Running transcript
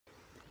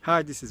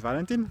Hi, this is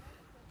Valentin.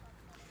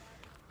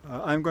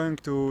 I'm going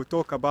to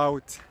talk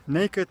about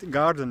naked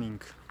gardening.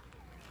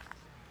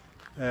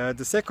 The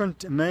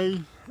 2nd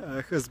May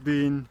has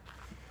been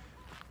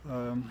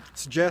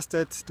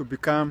suggested to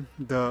become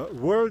the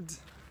World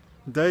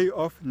Day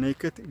of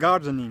Naked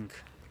Gardening.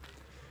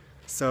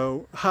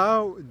 So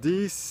how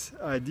this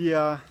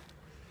idea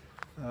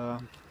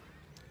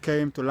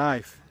came to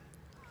life?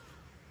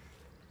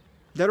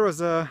 There is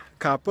a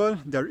couple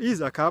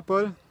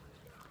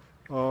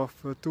of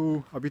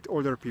two a bit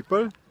older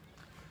people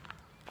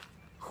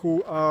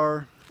who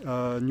are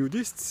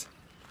nudists,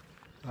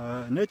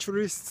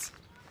 naturists,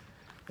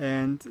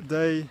 and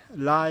they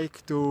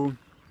like to,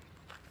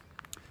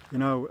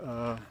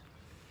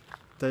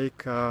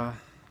 take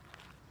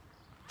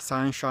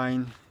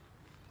sunshine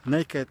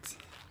naked.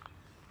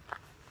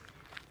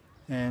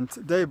 And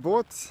they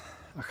bought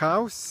a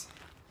house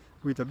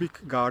with a big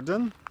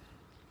garden,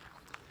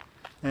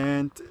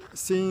 and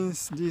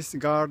since this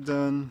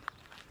garden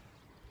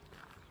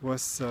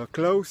was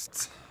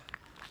closed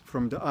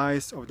from the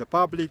eyes of the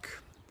public,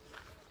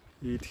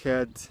 it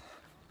had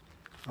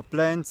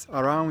plants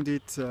around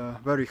it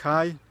very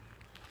high.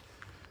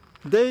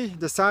 They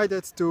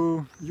decided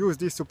to use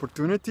this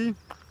opportunity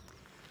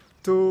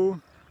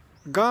to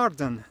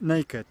garden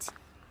naked,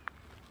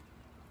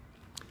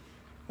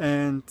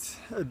 and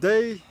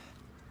they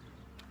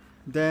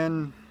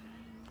then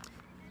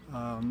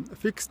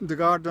fixed the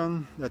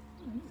garden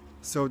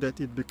so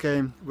that it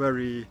became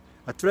very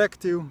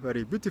attractive,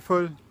 very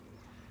beautiful,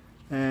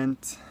 and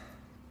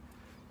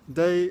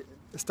they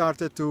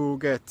started to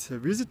get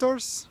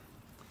visitors,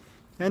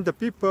 and the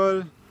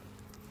people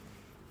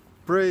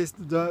praised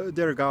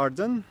their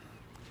garden,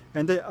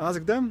 and they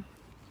asked them,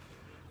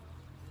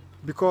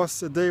 because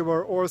they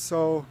were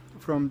also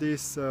from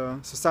this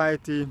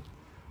society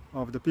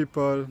of the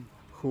people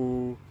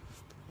who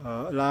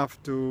love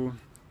to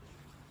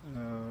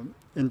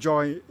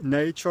enjoy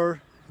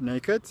nature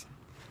naked,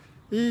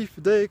 if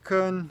they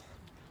can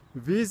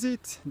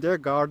visit their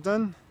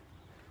garden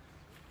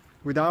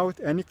without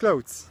any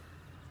clothes.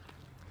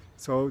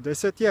 So they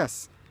said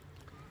yes,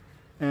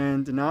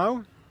 and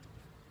now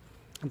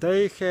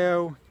they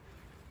have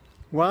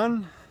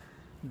one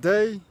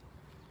day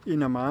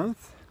in a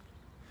month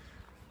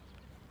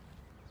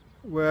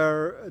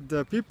where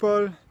the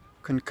people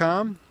can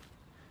come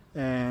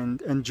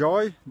and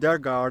enjoy their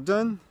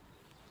garden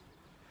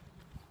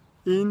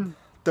in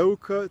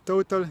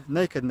total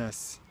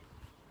nakedness.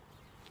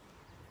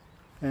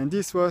 And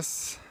this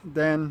was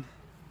then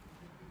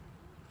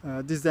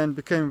this then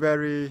became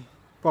very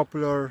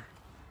popular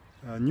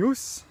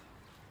news,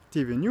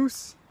 TV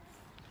news,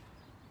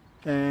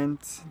 and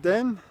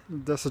then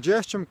the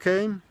suggestion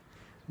came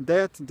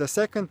that the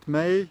 2nd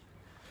May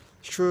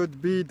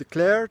should be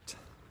declared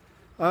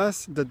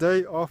as the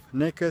day of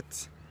naked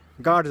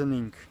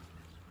gardening.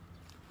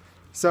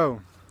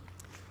 So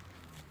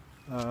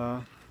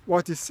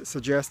what is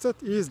suggested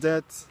is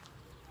that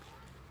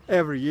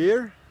every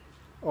year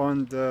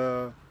on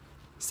the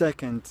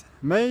 2nd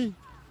May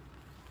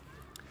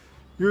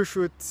you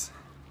should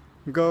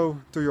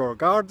go to your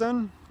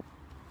garden,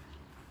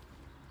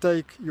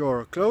 take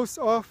your clothes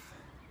off,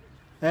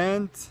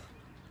 and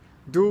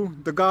do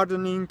the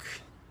gardening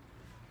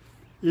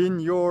in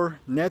your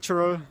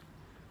natural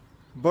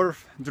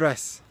birth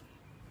dress.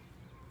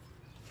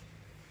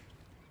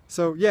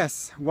 So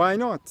yes, why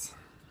not?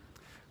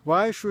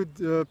 Why should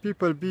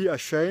people be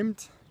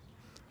ashamed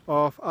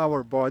of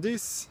our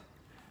bodies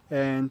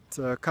and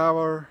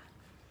cover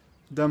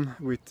them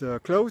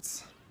with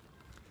clothes?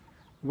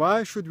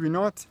 Why should we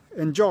not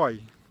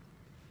enjoy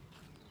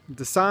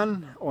the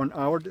sun on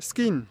our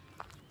skin?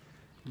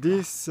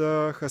 This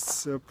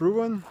has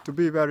proven to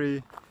be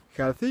very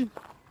healthy,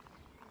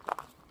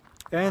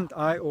 and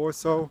I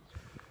also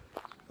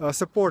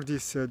support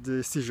this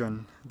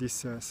decision,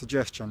 this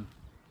suggestion.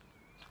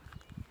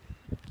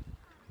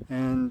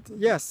 And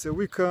yes,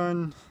 we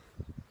can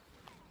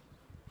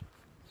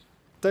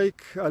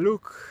take a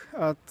look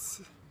at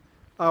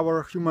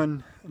our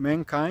human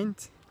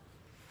mankind,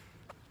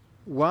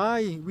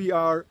 why we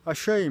are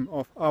ashamed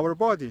of our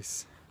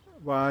bodies,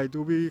 why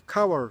do we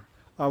cover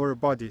our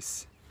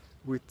bodies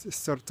with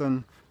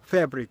certain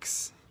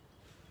fabrics,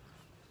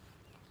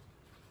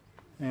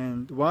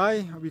 and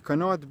why we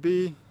cannot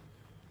be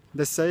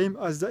the same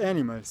as the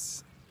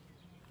animals.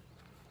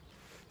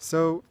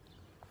 So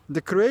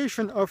the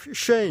creation of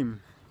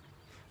shame,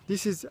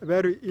 this is a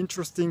very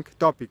interesting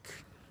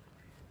topic,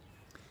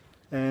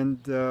 and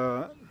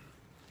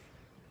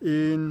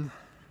in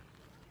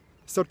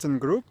certain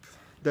group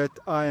that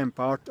I am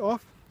part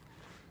of,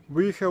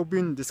 we have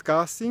been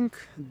discussing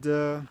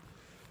the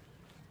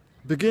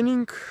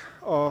beginning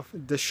of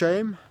the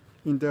shame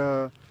in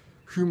the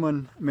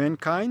human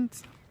mankind.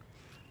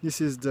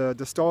 This is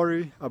the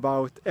story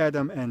about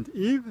Adam and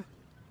Eve.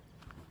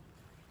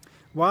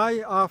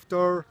 Why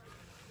after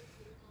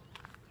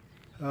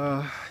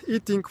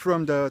eating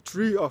from the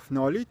tree of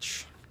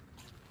knowledge,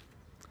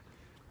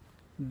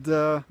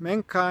 the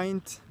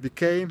mankind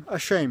became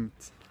ashamed.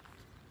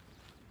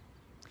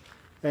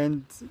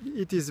 and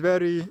it is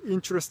very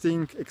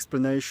interesting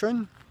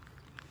explanation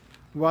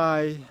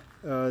why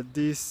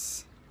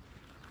this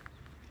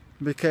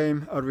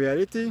became a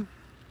reality,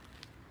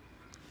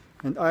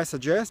 and I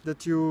suggest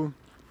that you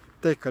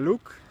take a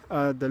look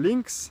at the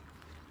links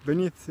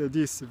beneath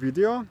this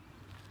video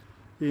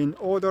in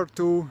order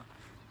to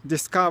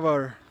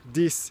discover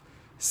this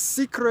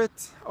secret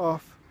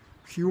of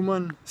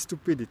human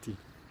stupidity.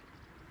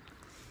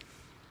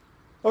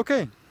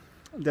 Okay,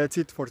 that's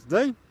it for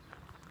today.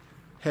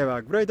 Have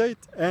a great day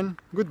and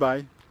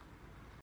goodbye.